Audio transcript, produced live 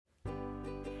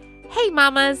Hey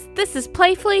mamas, this is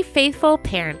Playfully Faithful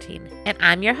Parenting, and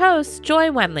I'm your host,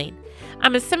 Joy Wendling.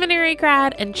 I'm a seminary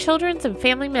grad and children's and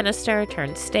family minister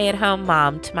turned stay-at-home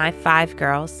mom to my 5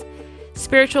 girls.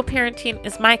 Spiritual parenting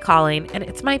is my calling, and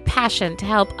it's my passion to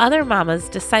help other mamas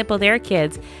disciple their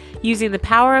kids using the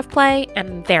power of play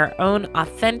and their own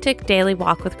authentic daily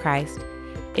walk with Christ.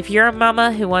 If you're a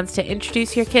mama who wants to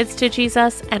introduce your kids to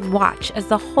Jesus and watch as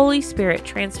the Holy Spirit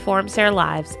transforms their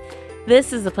lives,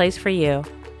 this is the place for you.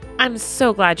 I'm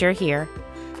so glad you're here.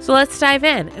 So let's dive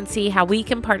in and see how we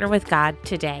can partner with God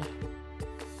today.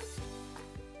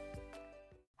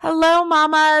 Hello,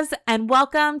 mamas, and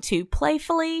welcome to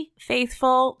Playfully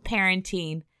Faithful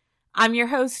Parenting. I'm your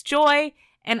host, Joy,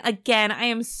 and again, I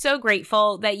am so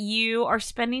grateful that you are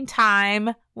spending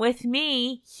time with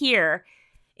me here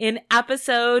in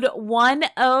episode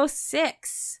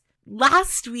 106.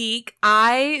 Last week,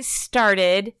 I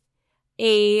started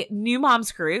a new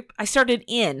moms group.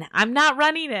 I'm not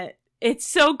running it. It's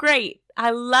so great.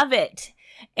 I love it.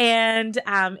 And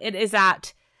it is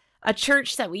at a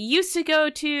church that we used to go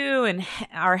to and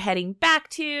are heading back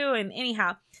to. And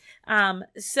anyhow,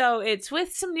 so it's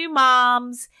with some new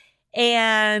moms,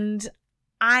 and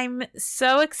I'm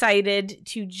so excited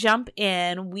to jump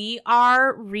in. We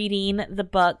are reading the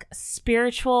book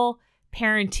Spiritual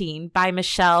Parenting by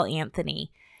Michelle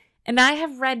Anthony. And I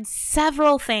have read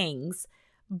several things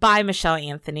by Michelle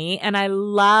Anthony, and I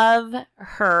love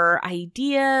her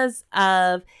ideas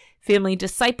of family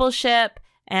discipleship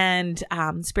and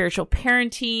spiritual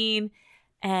parenting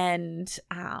and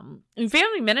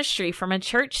family ministry from a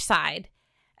church side.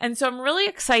 And so I'm really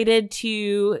excited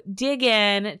to dig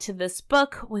in to this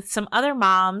book with some other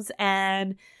moms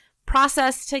and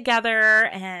process together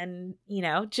and,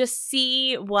 just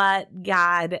see what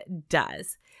God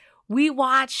does. We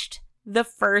watched the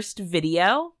first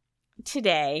video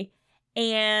today,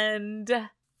 and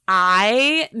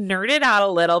I nerded out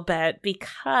a little bit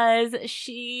because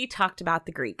she talked about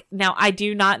the Greek. Now, I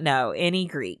do not know any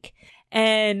Greek,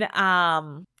 and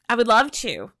I would love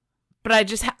to, but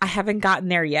I haven't gotten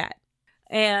there yet.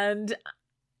 And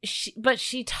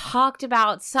she talked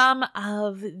about some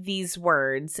of these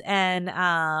words,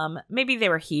 and maybe they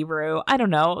were Hebrew. I don't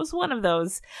know. It was one of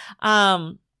those.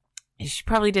 She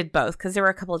probably did both because there were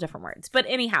a couple of different words. But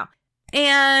anyhow,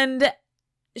 and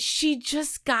she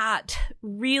just got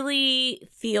really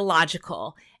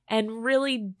theological and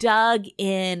really dug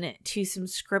into some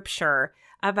scripture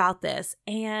about this.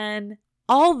 And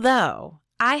although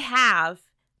I have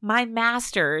my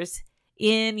master's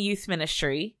in youth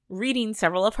ministry, reading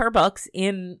several of her books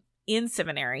in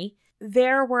seminary,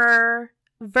 there were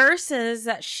verses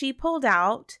that she pulled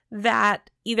out that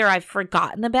either I've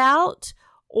forgotten about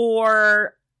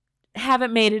or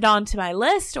haven't made it onto my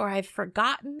list, or I've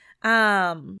forgotten,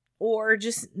 or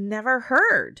just never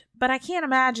heard. But I can't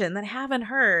imagine that I haven't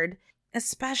heard,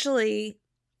 especially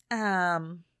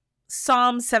Psalm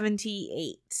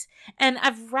 78. And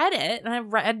I've read it, and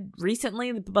I've read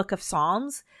recently the book of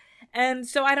Psalms, and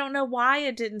so I don't know why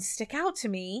it didn't stick out to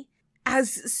me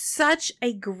as such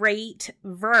a great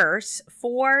verse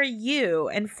for you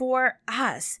and for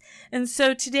us. And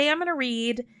so today I'm going to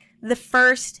read the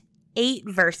first 8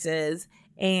 verses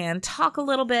and talk a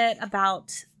little bit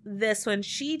about this one.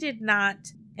 She did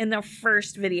not, in the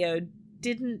first video,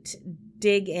 didn't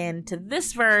dig into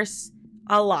this verse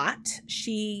a lot.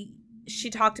 She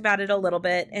talked about it a little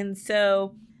bit. And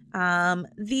so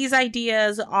these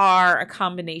ideas are a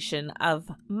combination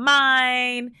of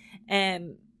mine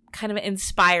and kind of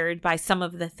inspired by some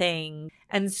of the things.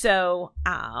 And so,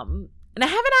 and I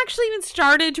haven't actually even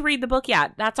started to read the book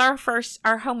yet. That's our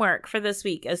homework for this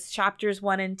week is chapters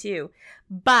 1 and 2.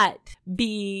 But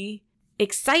be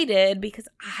excited because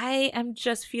I am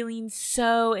just feeling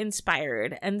so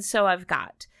inspired. And so I've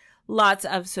got lots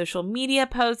of social media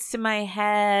posts in my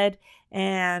head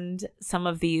and some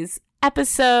of these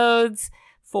episodes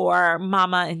for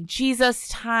Mama and Jesus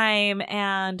time.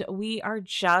 And we are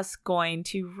just going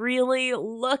to really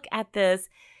look at this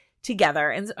together.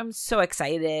 And I'm so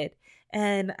excited.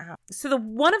 And so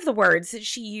one of the words that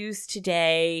she used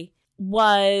today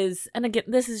was, and again,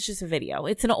 this is just a video.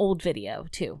 It's an old video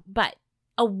too, but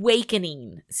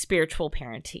awakening spiritual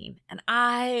parenting. And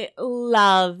I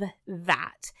love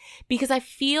that because I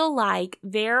feel like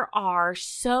there are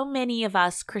so many of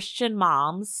us Christian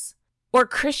moms or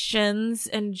Christians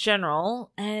in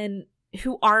general and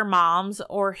who are moms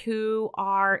or who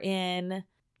are in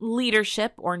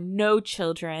leadership or know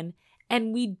children,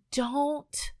 and we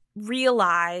don't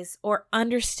realize or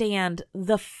understand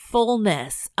the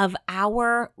fullness of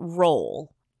our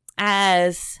role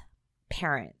as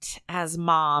parent, as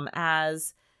mom,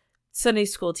 as Sunday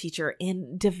school teacher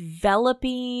in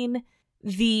developing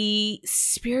the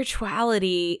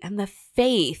spirituality and the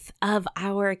faith of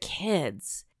our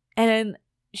kids. And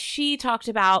she talked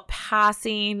about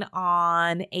passing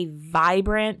on a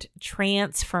vibrant,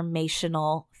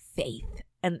 transformational faith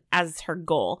and as her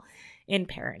goal in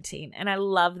parenting. And I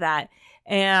love that.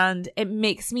 And it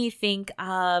makes me think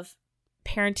of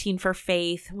Parenting for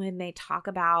Faith when they talk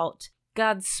about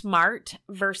God smart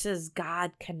versus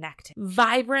God connected.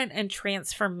 Vibrant and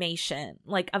transformation,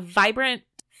 like a vibrant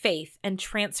faith and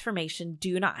transformation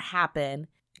do not happen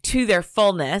to their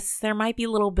fullness. There might be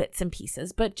little bits and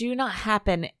pieces, but do not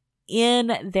happen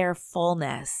in their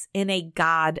fullness in a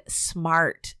God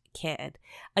smart kid,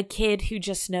 a kid who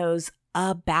just knows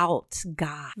about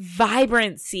God.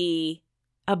 Vibrancy,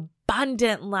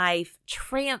 abundant life,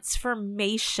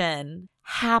 transformation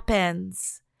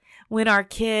happens when our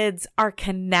kids are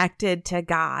connected to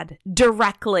God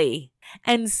directly.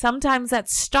 And sometimes that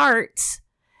starts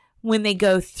when they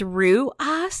go through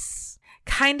us,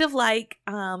 kind of like,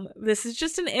 this is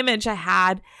just an image I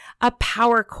had, a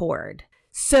power cord.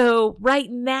 So right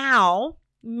now,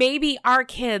 maybe our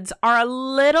kids are a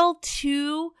little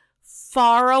too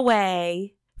far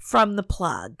away from the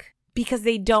plug because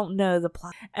they don't know the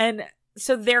plug. And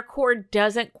so their cord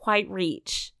doesn't quite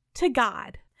reach to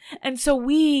God. And so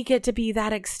we get to be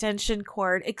that extension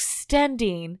cord,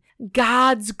 extending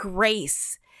God's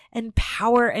grace and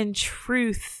power and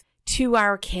truth to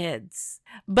our kids.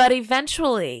 But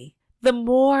eventually, the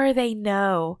more they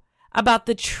know about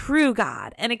the true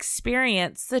God and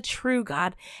experience the true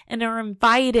God and are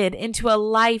invited into a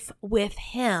life with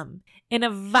Him in a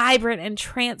vibrant and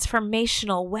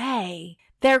transformational way,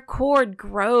 their cord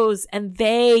grows and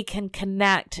they can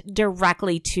connect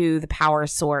directly to the power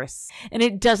source. And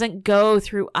it doesn't go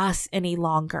through us any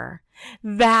longer.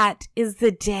 That is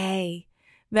the day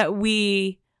that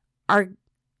we are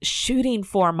shooting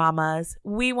for, mamas.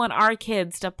 We want our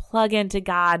kids to plug into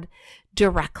God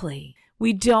directly.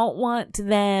 We don't want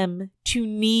them to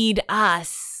need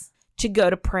us to go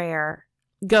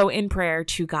in prayer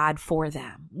to God for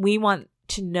them. We want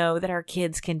to know that our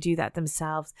kids can do that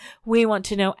themselves. We want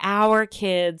to know our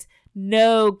kids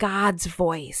know God's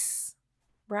voice,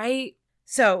 right?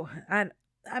 So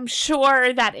I'm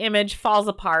sure that image falls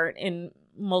apart in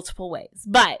multiple ways,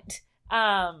 but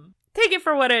take it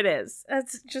for what it is.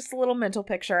 That's just a little mental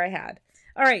picture I had.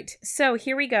 All right, so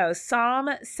here we go. Psalm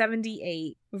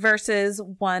 78, verses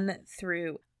 1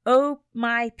 through. O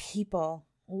my people,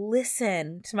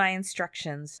 listen to my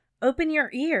instructions. Open your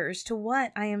ears to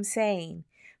what I am saying,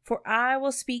 for I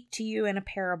will speak to you in a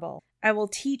parable. I will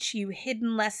teach you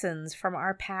hidden lessons from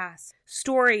our past,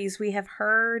 stories we have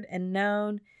heard and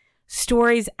known,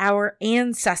 stories our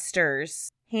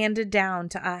ancestors handed down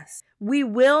to us. We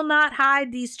will not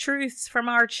hide these truths from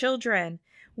our children.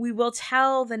 We will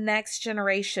tell the next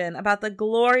generation about the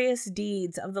glorious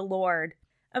deeds of the Lord,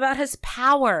 about His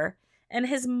power and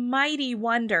His mighty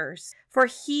wonders. For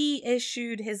He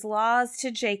issued His laws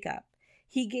to Jacob.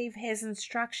 He gave His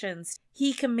instructions.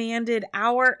 He commanded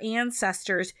our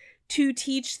ancestors to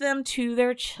teach them to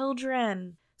their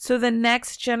children, so the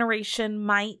next generation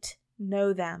might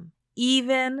know them,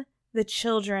 even the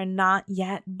children not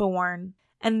yet born.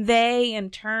 And they,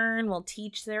 in turn, will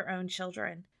teach their own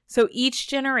children. So each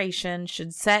generation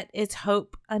should set its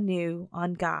hope anew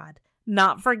on God,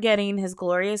 not forgetting His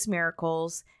glorious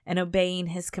miracles and obeying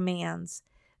His commands.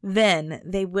 Then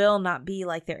they will not be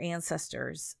like their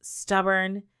ancestors,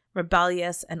 stubborn,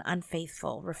 rebellious, and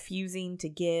unfaithful, refusing to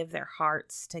give their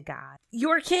hearts to God.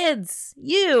 Your kids,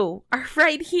 you are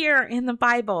right here in the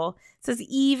Bible. It says,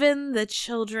 even the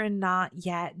children not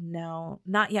yet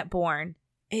born.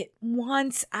 It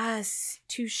wants us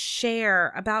to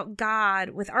share about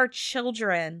God with our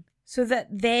children so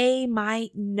that they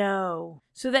might know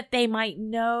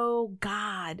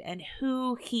God and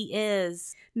who He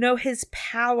is, know His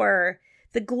power,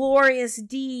 the glorious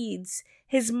deeds,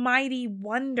 His mighty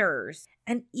wonders,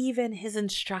 and even His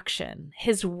instruction,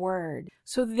 His word,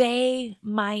 so they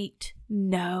might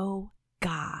know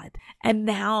God. And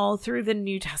now through the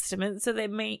New Testament, so they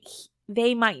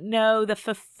might know the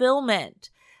fulfillment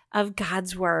of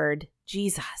God's word,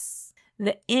 Jesus,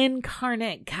 the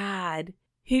incarnate God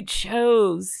who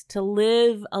chose to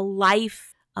live a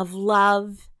life of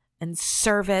love and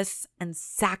service and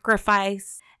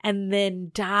sacrifice and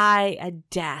then die a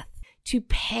death to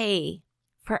pay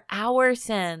for our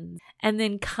sins and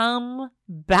then come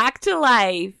back to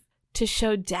life to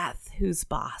show death who's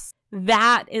boss.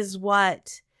 That is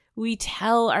what we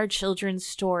tell our children's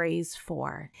stories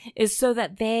for, is so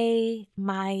that they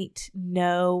might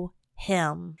know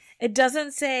Him. It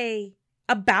doesn't say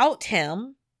about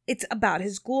Him. It's about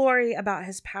his glory, about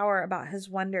his power, about his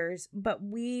wonders. But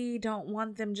we don't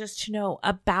want them just to know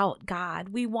about God.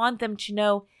 We want them to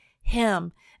know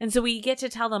him. And so we get to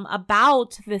tell them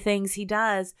about the things he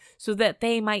does so that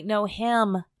they might know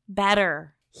him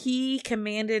better. He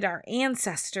commanded our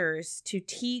ancestors to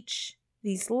teach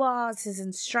these laws, his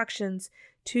instructions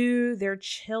to their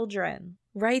children.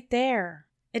 Right there.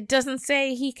 It doesn't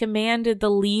say he commanded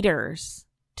the leaders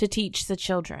to teach the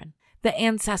children, the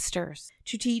ancestors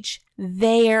to teach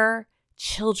their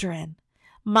children.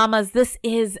 Mamas, this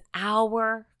is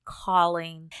our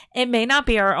calling. It may not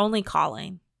be our only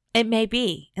calling. It may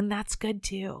be, and that's good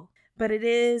too. But it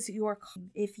is your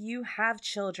calling. If you have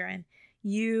children,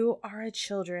 you are a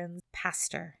children's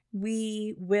pastor.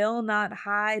 We will not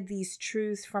hide these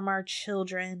truths from our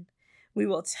children. We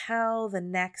will tell the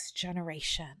next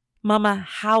generation. Mama,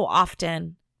 how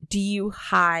often do you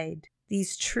hide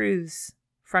these truths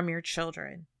from your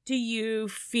children? Do you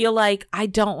feel like, I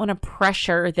don't want to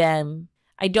pressure them?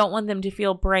 I don't want them to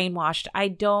feel brainwashed. I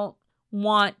don't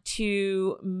want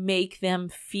to make them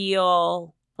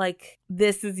feel like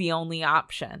this is the only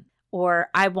option. Or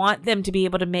I want them to be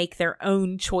able to make their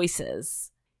own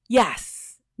choices.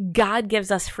 Yes, God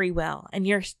gives us free will, and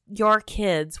your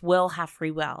kids will have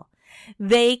free will.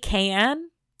 They can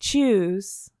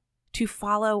choose to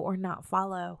follow or not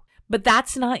follow, but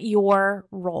that's not your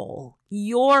role.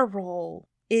 Your role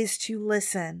is to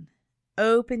listen,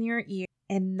 open your ear,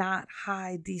 and not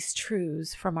hide these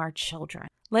truths from our children.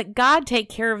 Let God take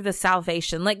care of the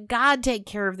salvation. Let God take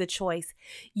care of the choice.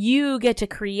 You get to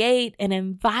create an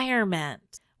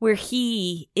environment where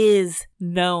he is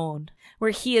known,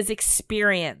 where he is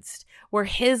experienced, where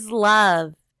his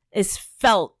love is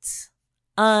felt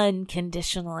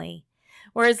unconditionally,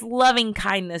 where his loving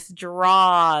kindness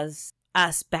draws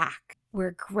us back,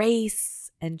 where grace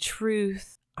and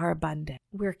truth are abundant,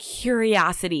 where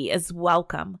curiosity is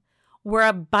welcome, where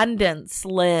abundance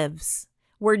lives,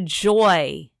 where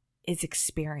joy is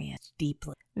experienced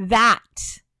deeply.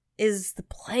 That is the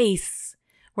place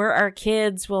where our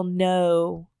kids will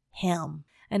know him,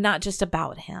 and not just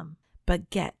about him, but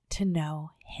get to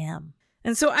know him.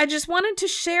 And so I just wanted to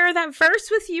share that verse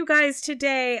with you guys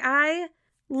today. I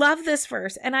love this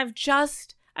verse, and I've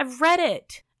read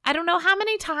it. I don't know how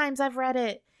many times I've read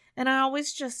it, and I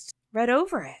always just read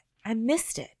over it. I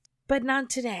missed it, but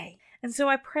not today. And so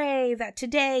I pray that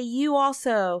today you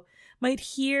also might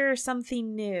hear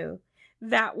something new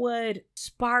that would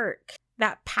spark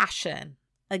that passion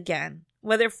again,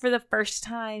 whether for the first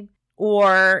time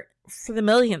or for the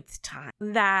millionth time,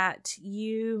 that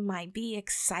you might be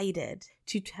excited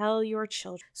to tell your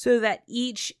children so that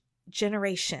each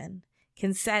generation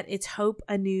can set its hope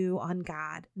anew on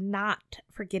God, not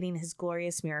forgetting his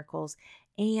glorious miracles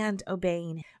and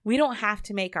obeying. We don't have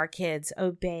to make our kids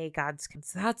obey God's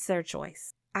commands. That's their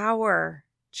choice. Our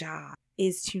job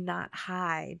is to not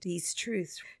hide these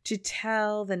truths, to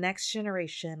tell the next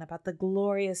generation about the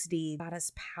glorious deed, God,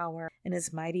 his power and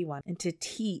his mighty one, and to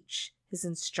teach his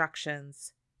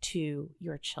instructions to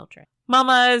your children.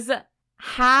 Mamas,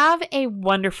 have a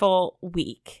wonderful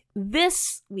week.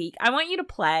 This week, I want you to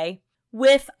play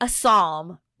with a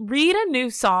psalm. Read a new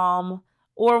psalm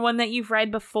or one that you've read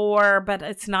before, but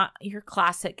it's not your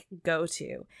classic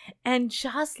go-to. And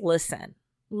just listen.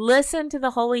 Listen to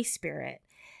the Holy Spirit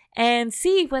and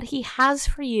see what he has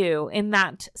for you in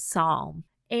that psalm.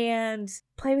 And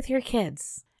play with your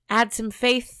kids. Add some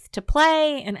faith to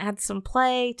play and add some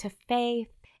play to faith.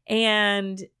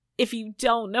 And if you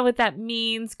don't know what that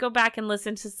means, go back and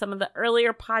listen to some of the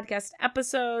earlier podcast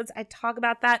episodes. I talk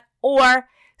about that. Or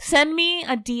send me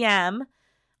a DM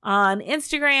on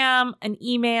Instagram, an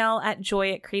email at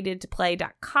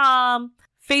joy@createdtoplay.com,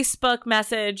 Facebook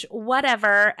message,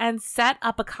 whatever, and set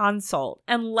up a consult.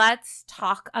 And let's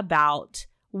talk about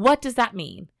what does that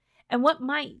mean and what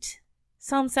might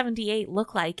Psalm 78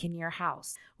 look like in your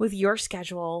house with your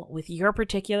schedule, with your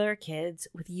particular kids,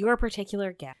 with your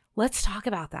particular gift. Let's talk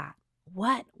about that.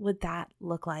 What would that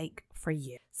look like for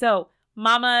you? So,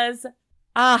 mamas,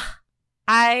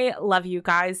 I love you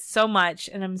guys so much,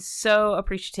 and I'm so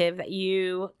appreciative that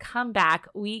you come back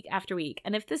week after week.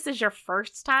 And if this is your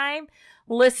first time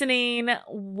listening,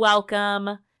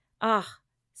 welcome.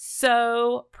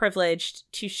 So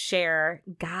privileged to share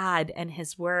God and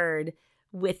his word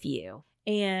with you.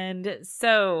 And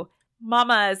so,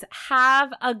 mamas,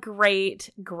 have a great,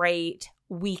 great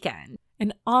weekend.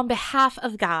 And on behalf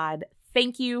of God,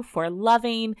 thank you for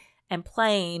loving and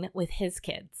playing with his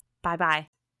kids. Bye-bye.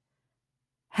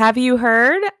 Have you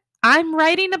heard? I'm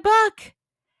writing a book.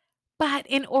 But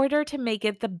in order to make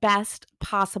it the best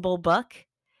possible book,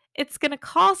 it's going to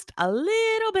cost a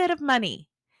little bit of money.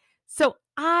 So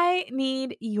I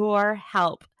need your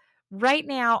help. Right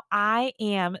now, I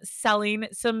am selling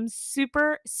some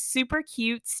super, super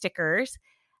cute stickers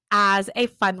as a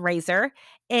fundraiser,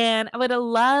 and I would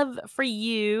love for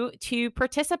you to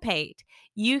participate.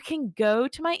 You can go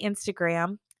to my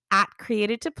Instagram at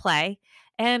Created to Play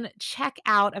and check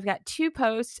out. I've got 2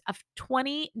 posts of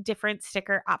 20 different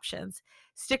sticker options.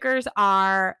 Stickers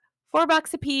are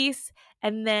 $4 a piece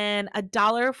and then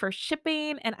 $1 for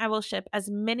shipping, and I will ship as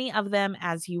many of them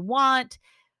as you want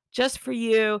just for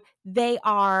you. They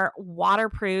are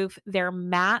waterproof. They're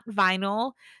matte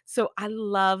vinyl. So I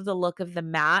love the look of the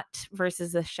matte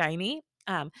versus the shiny.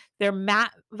 They're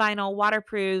matte vinyl,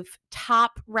 waterproof,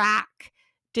 top rack,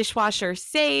 dishwasher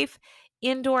safe,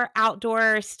 indoor,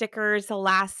 outdoor stickers will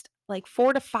last like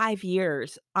 4 to 5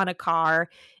 years on a car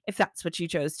if that's what you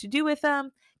chose to do with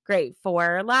them. Great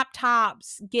for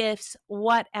laptops, gifts,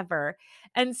 whatever.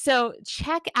 And so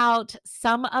check out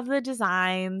some of the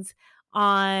designs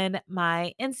on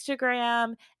my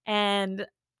Instagram and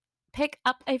pick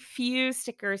up a few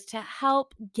stickers to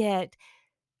help get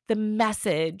the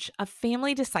message of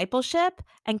family discipleship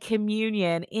and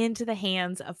communion into the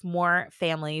hands of more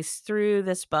families through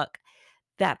this book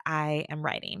that I am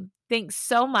writing. Thanks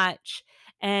so much.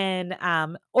 And,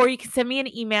 or you can send me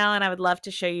an email and I would love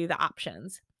to show you the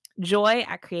options.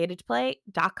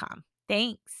 joy@createdtoplay.com.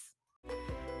 Thanks.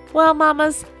 Well,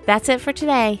 mamas, that's it for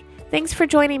today. Thanks for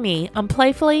joining me on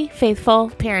Playfully Faithful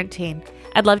Parenting.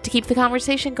 I'd love to keep the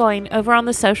conversation going over on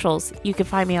the socials. You can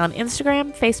find me on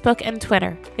Instagram, Facebook, and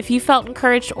Twitter. If you felt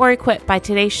encouraged or equipped by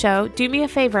today's show, do me a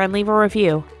favor and leave a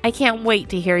review. I can't wait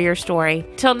to hear your story.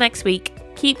 Till next week,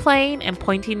 keep playing and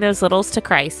pointing those littles to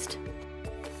Christ.